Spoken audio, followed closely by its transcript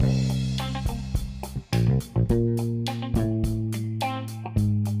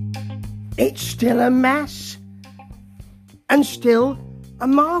it's still a mess. And still a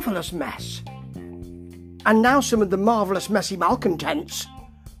marvellous mess. And now some of the marvellous messy malcontents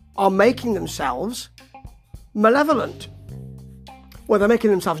are making themselves malevolent. Well, they're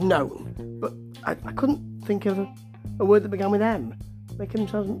making themselves known, but I couldn't think of a word that began with M. Making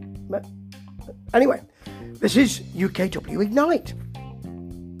themselves... Anyway, this is UKW Ignite.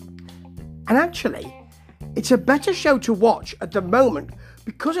 And actually, it's a better show to watch at the moment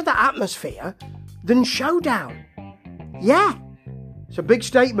because of the atmosphere than Showdown. Yeah, it's a big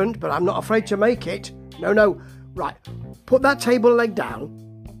statement, but I'm not afraid to make it. No. Right, put that table leg down.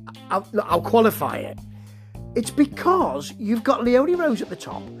 I'll qualify it. It's because you've got Leonie Rose at the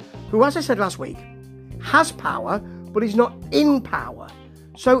top, who, as I said last week, has power, but is not in power.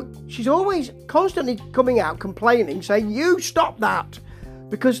 So she's always constantly coming out complaining, saying, you stop that.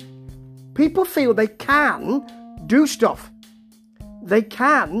 Because people feel they can do stuff. They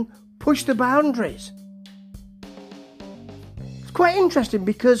can push the boundaries. It's quite interesting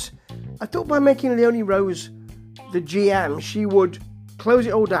because I thought by making Leonie Rose the GM, she would close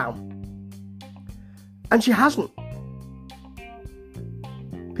it all down. And she hasn't.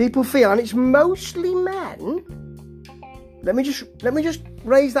 People feel, and it's mostly men. Let me just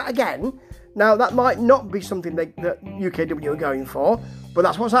raise that again. Now, that might not be something that UKW are going for, but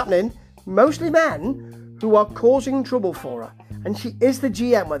that's what's happening. Mostly men who are causing trouble for her. And she is the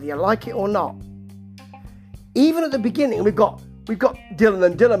GM, whether you like it or not. Even at the beginning, we've got Dylan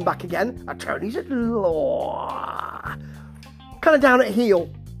and Dylan back again. Attorneys at law. Kind of down at heel.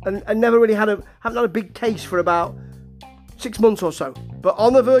 And never really haven't had a big case for about 6 months or so. But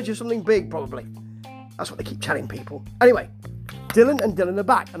on the verge of something big, probably. That's what they keep telling people. Anyway, Dylan and Dylan are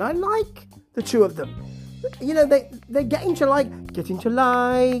back. And I like the two of them. You know, they're getting to like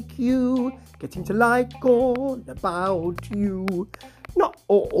you. Getting to like all about you. Not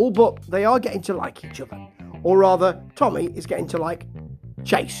all, but they are getting to like each other. Or rather, Tommy is getting to like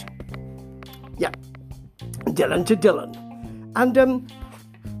Chase. Yeah. Dylan to Dylan. And,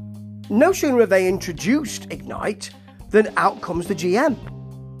 no sooner have they introduced Ignite than out comes the GM.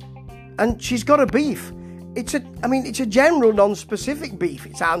 And she's got a beef. It's a general non-specific beef,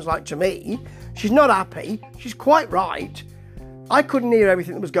 it sounds like to me. She's not happy. She's quite right. I couldn't hear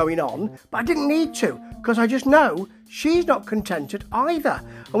everything that was going on, but I didn't need to, because I just know she's not contented either.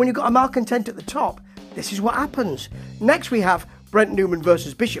 And when you've got a malcontent at the top, this is what happens. Next we have Brent Newman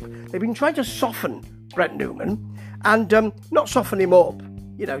versus Bishop. They've been trying to soften Brent Newman and not soften him up,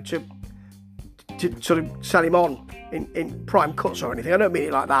 you know, to sort of sell him on in prime cuts or anything. I don't mean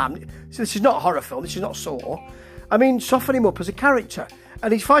it like that. So this is not a horror film. This is not Saw. I mean, soften him up as a character.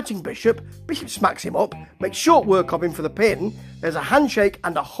 And he's fighting Bishop. Bishop smacks him up, makes short work of him for the pin. There's a handshake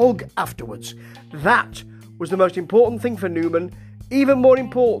and a hug afterwards. That was the most important thing for Newman. Even more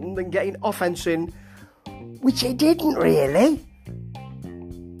important than getting offense in, which he didn't really.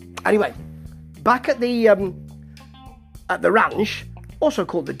 Anyway, back at the ranch, also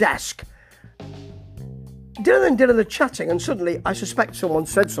called the desk, Dylan and Dylan are chatting, and suddenly I suspect someone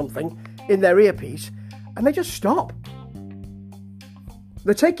said something in their earpiece, and they just stop.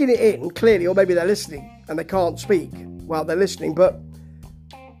 They're taking it in, clearly, or maybe they're listening, and they can't speak while they're listening, but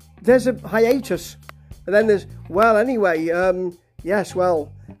there's a hiatus, and then there's, well, anyway, yes,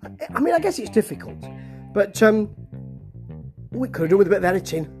 well, I mean, I guess it's difficult, but we could have done with a bit of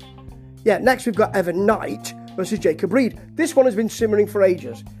editing. Yeah, next we've got Evan Knight versus Jacob Reed. This one has been simmering for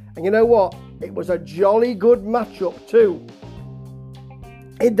ages. And you know what? It was a jolly good matchup too.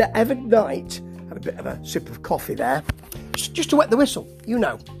 In that Evan Knight had a bit of a sip of coffee there, just to wet the whistle, you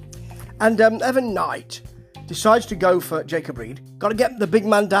know. And Evan Knight decides to go for Jacob Reed. Got to get the big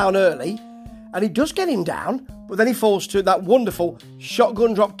man down early. And he does get him down, but then he falls to that wonderful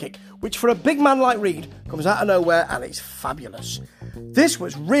shotgun drop kick, which for a big man like Reed comes out of nowhere and it's fabulous. This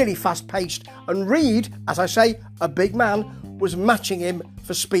was really fast-paced, and Reed, as I say, a big man, was matching him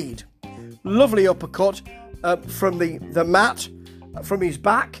for speed. Lovely uppercut from the mat, from his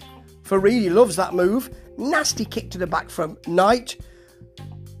back. For Reed, he loves that move. Nasty kick to the back from Knight.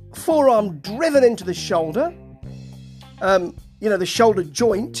 Forearm driven into the shoulder. The shoulder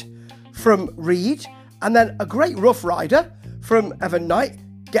joint from Reed. And then a great Rough Rider from Evan Knight.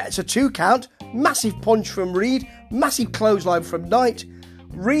 Gets a 2 count. Massive punch from Reed. Massive clothesline from Knight.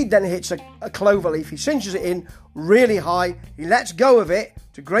 Reed then hits a cloverleaf. He cinches it in really high. He lets go of it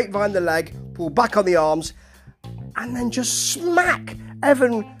to grapevine the leg, pull back on the arms, and then just smack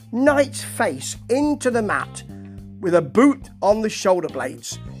Evan Knight's face into the mat with a boot on the shoulder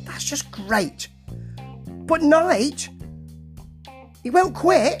blades. That's just great. But Knight, he won't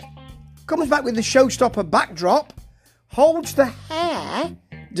quit. Comes back with the showstopper backdrop, holds the hair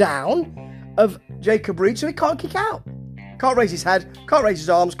down, of Jacob Reed, so he can't kick out. Can't raise his head, can't raise his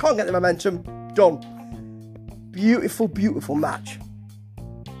arms, can't get the momentum. Done. Beautiful, beautiful match.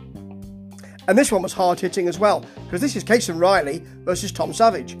 And this one was hard-hitting as well, because this is Cason Riley versus Tom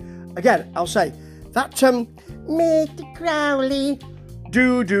Savage. Again, I'll say, that, Mr. Crowley,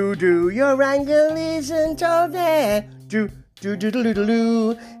 do, your angle isn't all there. Do,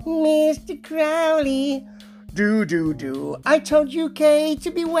 Mr. Crowley, do, I told UK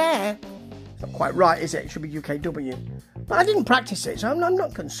to beware. It's not quite right, is it? It should be UKW. But I didn't practice it, so I'm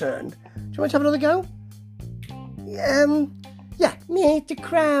not concerned. Do you want to have another go? Yeah, Mr.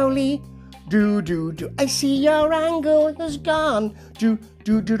 Crowley, do, I see your angle has gone. Do,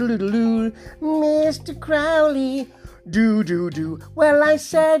 Mr. Crowley, do, well, I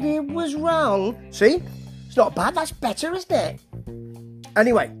said it was wrong. See? It's not bad, that's better, isn't it?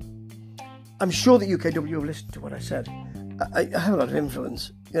 Anyway, I'm sure that UKW have listened to what I said. I have a lot of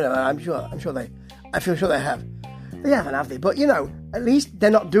influence. You know, I feel sure they have. They haven't, have they? But, you know, at least they're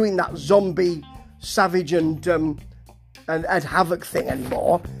not doing that zombie Savage and Ed Havoc thing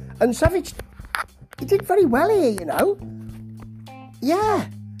anymore. And Savage, he did very well here, you know. Yeah.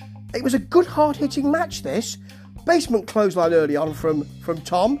 It was a good, hard-hitting match, this. Basement clothesline early on from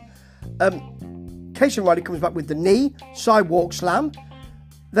Tom. Cason Riley comes back with the knee, sidewalk slam.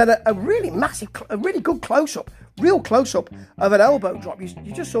 Then a really massive, a really good close-up, real close-up of an elbow drop.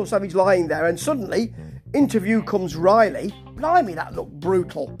 You just saw Savage lying there, and suddenly, into view comes Riley. Blimey, that looked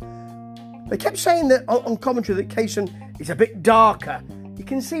brutal. They kept saying that on commentary that Cason is a bit darker. You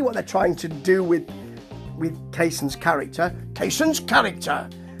can see what they're trying to do with Cason's character. Cason's character!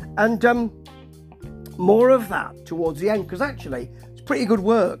 And more of that towards the end, because actually, it's pretty good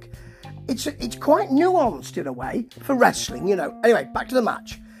work. It's quite nuanced in a way for wrestling, you know. Anyway, back to the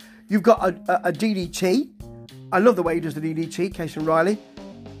match. You've got a DDT. I love the way he does the DDT, Cason Riley.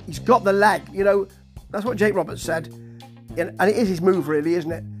 He's got the leg, you know. That's what Jake Roberts said. And it is his move, really,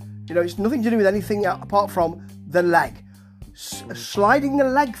 isn't it? You know, it's nothing to do with anything apart from the leg. Sliding the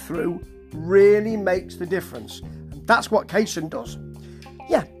leg through really makes the difference. And that's what Cason does.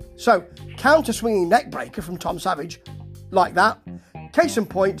 Yeah, so counter swinging neck breaker from Tom Savage, like that. Case in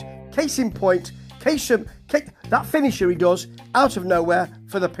point, that finisher he does out of nowhere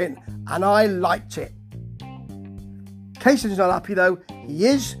for the pin, and I liked it. Cason's not happy though. He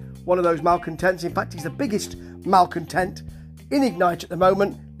is one of those malcontents. In fact, he's the biggest malcontent in Ignite at the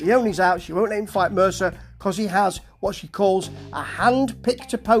moment. Leonie's out. She won't let him fight Mercer because he has what she calls a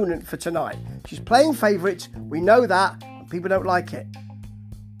hand-picked opponent for tonight. She's playing favourites. We know that, and people don't like it.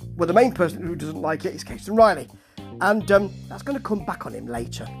 Well, the main person who doesn't like it is Cason Riley. And that's going to come back on him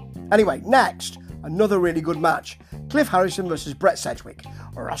later. Anyway, next, another really good match. Cliff Harrison versus Brett Sedgwick.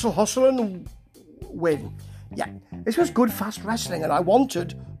 Wrestle, hustle, and win. Yeah, this was good, fast wrestling, and I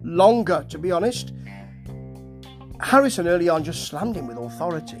wanted longer, to be honest. Harrison early on just slammed him with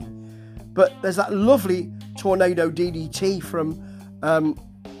authority. But there's that lovely tornado DDT from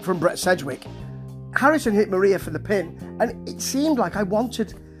Brett Sedgwick. Harrison hit Maria for the pin, and it seemed like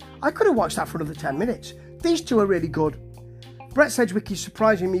I could have watched that for another 10 minutes. These two are really good. Brett Sedgwick is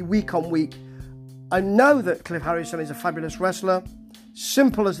surprising me week on week. I know that Cliff Harrison is a fabulous wrestler.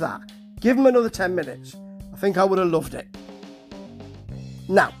 Simple as that. Give him another 10 minutes. I think I would have loved it.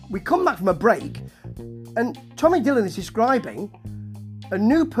 Now, we come back from a break, and Tommy Dillon is describing a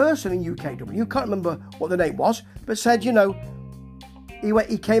new person in UKW, can't remember what the name was, but said, you know,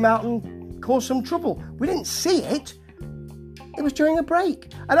 he came out and caused some trouble. We didn't see it. It was during a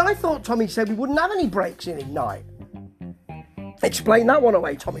break. And I thought Tommy said we wouldn't have any breaks in Ignite. Explain that one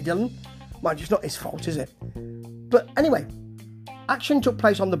away, Tommy Dillon. Mind you, it's not his fault, is it? But anyway, action took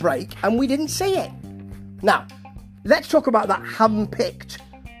place on the break and we didn't see it. Now, let's talk about that hand-picked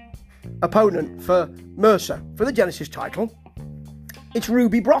opponent for Mercer, for the Genesis title. It's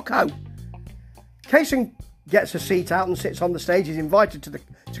Ruby Brocco. Cason gets a seat out and sits on the stage. He's invited to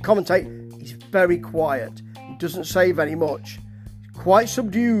commentate. He's very quiet. He doesn't say very much. He's quite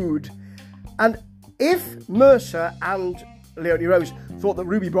subdued. And if Mercer and Leonie Rose thought that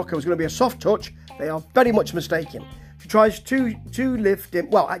Ruby Brocco was going to be a soft touch, they are very much mistaken. She tries to lift him.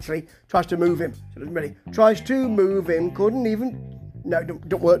 Well, actually, tries to move him. She doesn't really. Tries to move him. Couldn't even. No,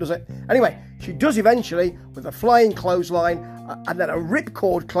 don't work, does it? Anyway, she does eventually with a flying clothesline and then a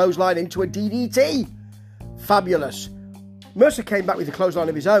ripcord clothesline into a DDT. Fabulous. Mercer came back with a clothesline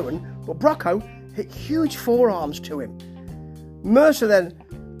of his own, but Brocco hit huge forearms to him. Mercer then,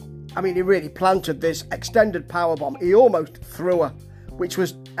 he really planted this extended powerbomb. He almost threw her, which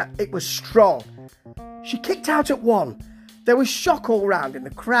was, it was strong. She kicked out at one. There was shock all round in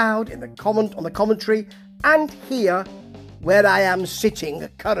the crowd, on the commentary, and here, where I am sitting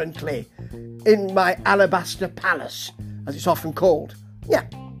currently. in my alabaster palace, as it's often called. Yeah.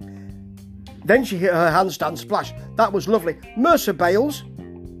 Then she hit her handstand splash. That was lovely. Mercer bails.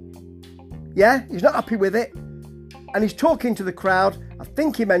 Yeah, he's not happy with it. And he's talking to the crowd. I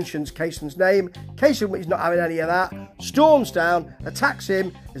think he mentions Kayson's name. Kayson is not having any of that. Storms down, attacks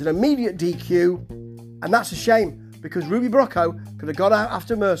him. There's an immediate DQ. And that's a shame, because Ruby Brocco could have gone out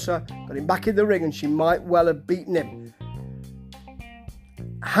after Mercer, got him back in the ring, and she might well have beaten him.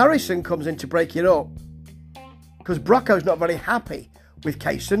 Harrison comes in to break it up, because Brocco's not very happy with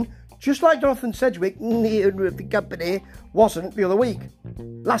Kayson, just like Jonathan Sedgwick, of the company, wasn't the other week.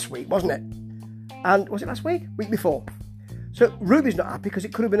 Last week, wasn't it? And was it last week? Week before. So Ruby's not happy because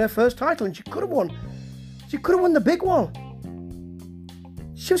it could have been her first title and she could have won. She could have won the big one.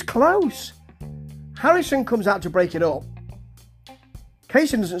 She was close. Harrison comes out to break it up.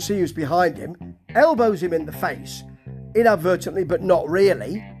 Kayson doesn't see who's behind him, elbows him in the face, inadvertently but not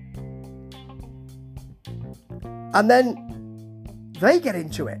really. And then they get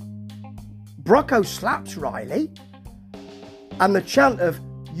into it. Brocco slaps Riley, and the chant of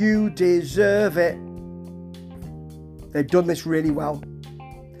 "You deserve it." They've done this really well.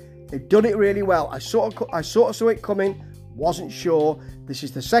 They've done it really well. I sort of saw it coming. Wasn't sure. This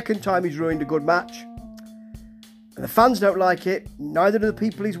is the second time he's ruined a good match. And the fans don't like it. Neither do the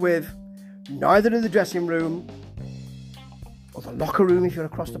people he's with. Neither do the dressing room. Or the locker room if you're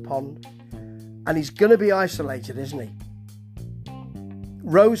across the pond. And he's going to be isolated, isn't he?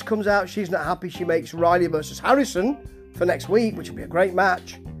 Rose comes out. She's not happy. She makes Riley versus Harrison for next week, which will be a great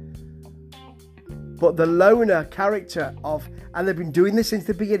match. But the loner character of... And they've been doing this since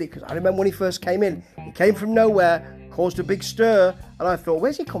the beginning, because I remember when he first came in. He came from nowhere, caused a big stir, and I thought,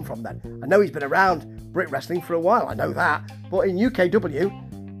 where's he come from then? I know he's been around Brit Wrestling for a while, I know that. But in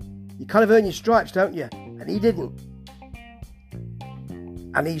UKW, you kind of earn your stripes, don't you? And he didn't.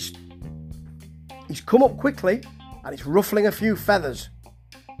 And he's come up quickly, and it's ruffling a few feathers.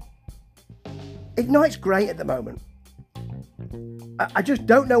 Ignite's great at the moment. I just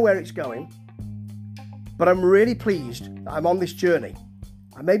don't know where it's going. But I'm really pleased that I'm on this journey.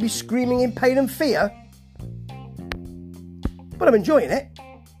 I may be screaming in pain and fear, but I'm enjoying it.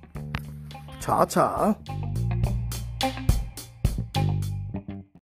 Ta-ta.